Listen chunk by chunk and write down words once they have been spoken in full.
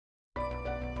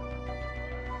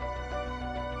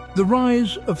The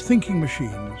rise of thinking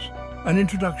machines, an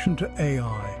introduction to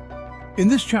AI. In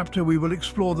this chapter, we will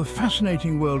explore the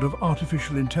fascinating world of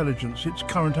artificial intelligence, its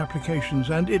current applications,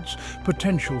 and its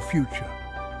potential future.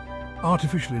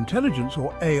 Artificial intelligence,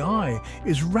 or AI,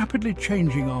 is rapidly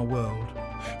changing our world.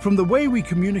 From the way we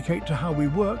communicate to how we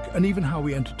work and even how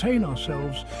we entertain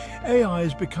ourselves, AI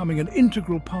is becoming an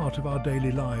integral part of our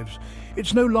daily lives.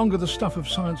 It's no longer the stuff of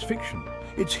science fiction.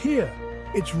 It's here,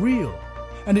 it's real,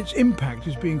 and its impact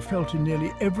is being felt in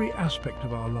nearly every aspect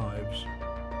of our lives.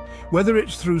 Whether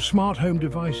it's through smart home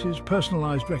devices,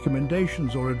 personalized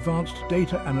recommendations, or advanced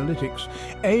data analytics,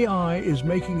 AI is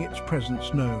making its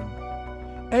presence known.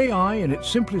 AI, in its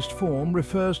simplest form,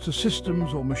 refers to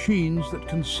systems or machines that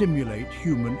can simulate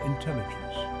human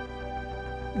intelligence.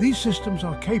 These systems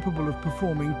are capable of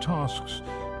performing tasks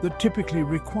that typically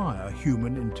require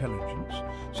human intelligence,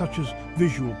 such as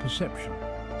visual perception,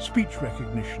 speech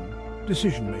recognition,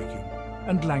 decision-making,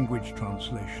 and language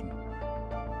translation.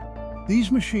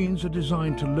 These machines are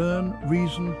designed to learn,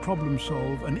 reason,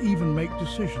 problem-solve, and even make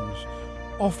decisions,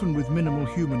 often with minimal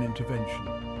human intervention.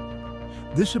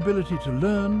 This ability to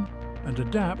learn and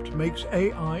adapt makes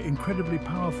AI incredibly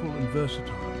powerful and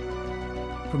versatile.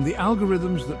 From the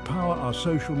algorithms that power our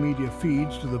social media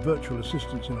feeds to the virtual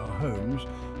assistants in our homes,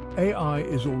 AI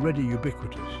is already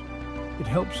ubiquitous. It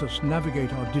helps us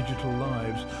navigate our digital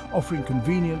lives, offering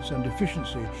convenience and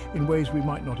efficiency in ways we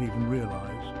might not even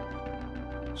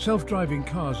realize. Self-driving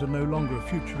cars are no longer a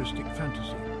futuristic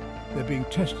fantasy. They're being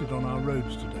tested on our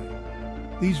roads today.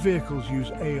 These vehicles use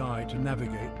AI to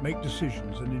navigate, make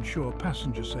decisions, and ensure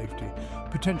passenger safety,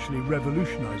 potentially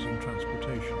revolutionizing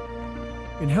transportation.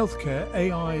 In healthcare,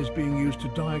 AI is being used to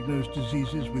diagnose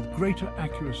diseases with greater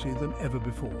accuracy than ever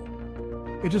before.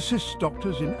 It assists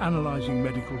doctors in analyzing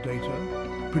medical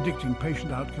data, predicting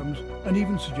patient outcomes, and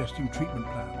even suggesting treatment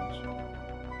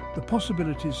plans. The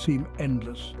possibilities seem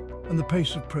endless, and the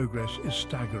pace of progress is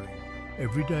staggering.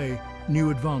 Every day, new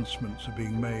advancements are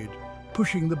being made,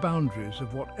 pushing the boundaries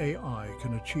of what AI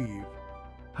can achieve.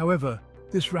 However,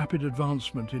 this rapid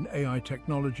advancement in AI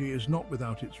technology is not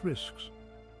without its risks.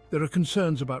 There are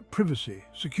concerns about privacy,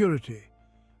 security,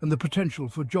 and the potential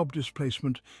for job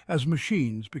displacement as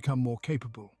machines become more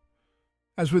capable.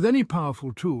 As with any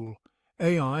powerful tool,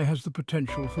 AI has the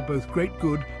potential for both great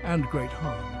good and great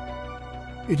harm.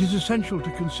 It is essential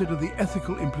to consider the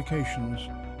ethical implications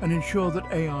and ensure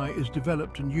that AI is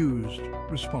developed and used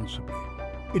responsibly.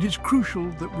 It is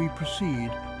crucial that we proceed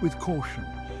with caution,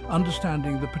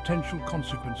 understanding the potential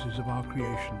consequences of our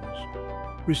creations.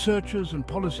 Researchers and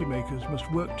policymakers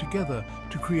must work together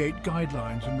to create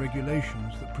guidelines and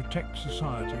regulations that protect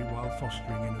society while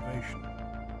fostering innovation.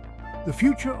 The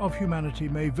future of humanity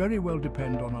may very well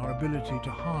depend on our ability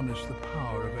to harness the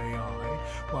power of AI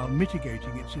while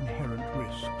mitigating its inherent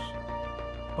risks.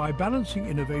 By balancing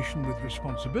innovation with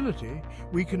responsibility,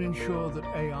 we can ensure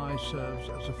that AI serves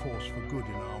as a force for good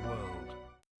in our world.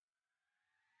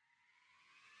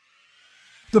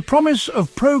 The promise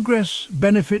of progress,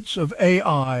 benefits of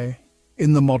AI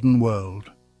in the modern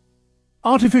world.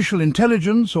 Artificial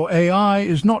intelligence, or AI,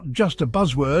 is not just a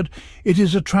buzzword, it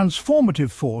is a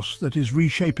transformative force that is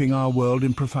reshaping our world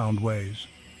in profound ways.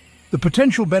 The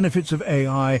potential benefits of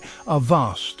AI are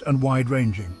vast and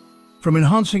wide-ranging. From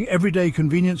enhancing everyday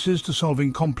conveniences to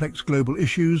solving complex global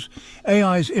issues,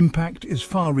 AI's impact is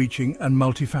far-reaching and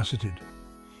multifaceted.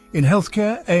 In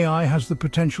healthcare, AI has the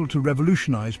potential to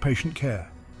revolutionize patient care.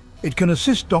 It can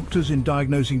assist doctors in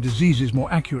diagnosing diseases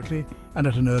more accurately and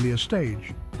at an earlier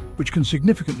stage, which can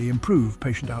significantly improve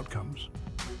patient outcomes.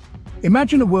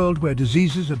 Imagine a world where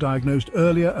diseases are diagnosed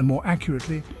earlier and more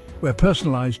accurately, where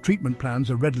personalized treatment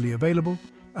plans are readily available,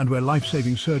 and where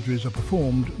life-saving surgeries are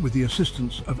performed with the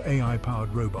assistance of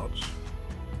AI-powered robots.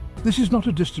 This is not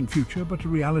a distant future, but a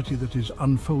reality that is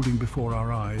unfolding before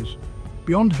our eyes.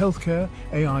 Beyond healthcare,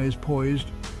 AI is poised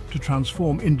to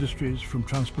transform industries from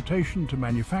transportation to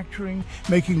manufacturing,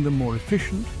 making them more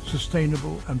efficient,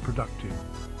 sustainable, and productive.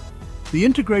 The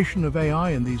integration of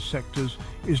AI in these sectors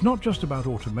is not just about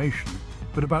automation,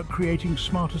 but about creating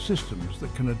smarter systems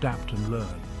that can adapt and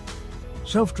learn.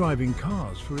 Self-driving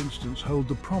cars, for instance, hold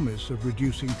the promise of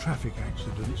reducing traffic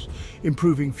accidents,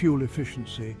 improving fuel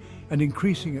efficiency, and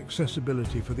increasing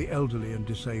accessibility for the elderly and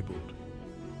disabled.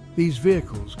 These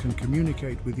vehicles can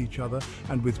communicate with each other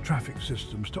and with traffic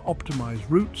systems to optimize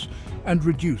routes and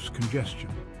reduce congestion.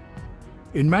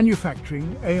 In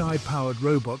manufacturing, AI-powered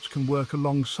robots can work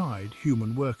alongside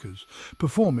human workers,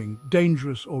 performing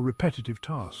dangerous or repetitive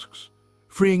tasks,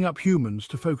 freeing up humans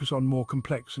to focus on more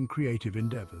complex and creative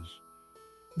endeavors.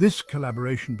 This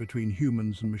collaboration between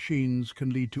humans and machines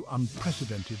can lead to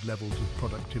unprecedented levels of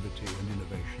productivity and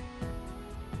innovation.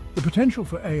 The potential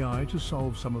for AI to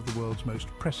solve some of the world's most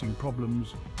pressing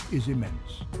problems is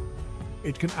immense.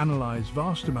 It can analyze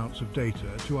vast amounts of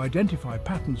data to identify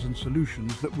patterns and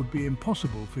solutions that would be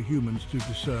impossible for humans to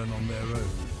discern on their own.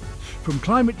 From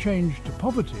climate change to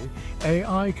poverty,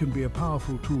 AI can be a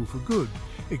powerful tool for good.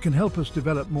 It can help us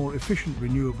develop more efficient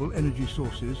renewable energy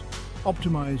sources,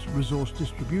 optimize resource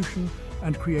distribution,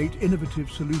 and create innovative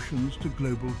solutions to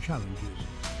global challenges.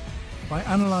 By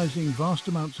analyzing vast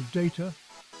amounts of data,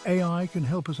 AI can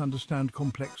help us understand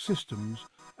complex systems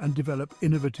and develop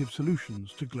innovative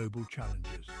solutions to global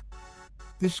challenges.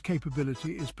 This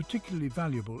capability is particularly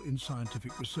valuable in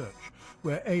scientific research,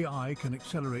 where AI can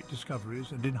accelerate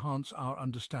discoveries and enhance our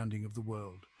understanding of the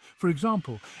world. For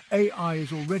example, AI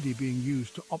is already being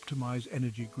used to optimize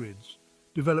energy grids,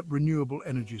 develop renewable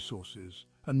energy sources,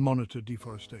 and monitor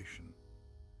deforestation.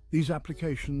 These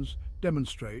applications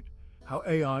demonstrate how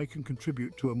AI can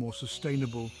contribute to a more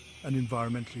sustainable and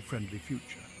environmentally friendly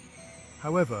future.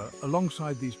 However,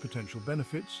 alongside these potential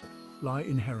benefits lie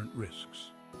inherent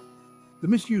risks. The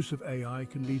misuse of AI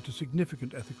can lead to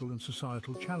significant ethical and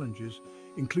societal challenges,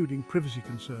 including privacy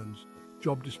concerns,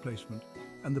 job displacement,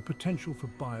 and the potential for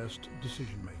biased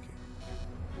decision-making.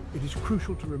 It is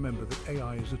crucial to remember that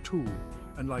AI is a tool,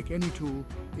 and like any tool,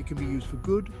 it can be used for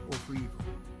good or for evil.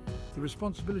 The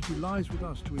responsibility lies with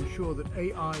us to ensure that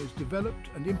AI is developed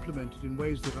and implemented in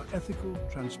ways that are ethical,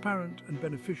 transparent, and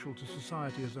beneficial to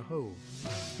society as a whole.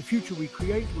 The future we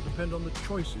create will depend on the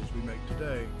choices we make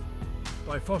today.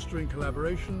 By fostering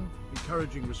collaboration,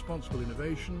 encouraging responsible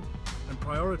innovation, and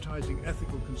prioritizing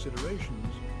ethical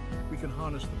considerations, we can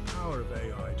harness the power of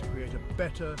AI to create a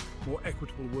better, more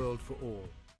equitable world for all.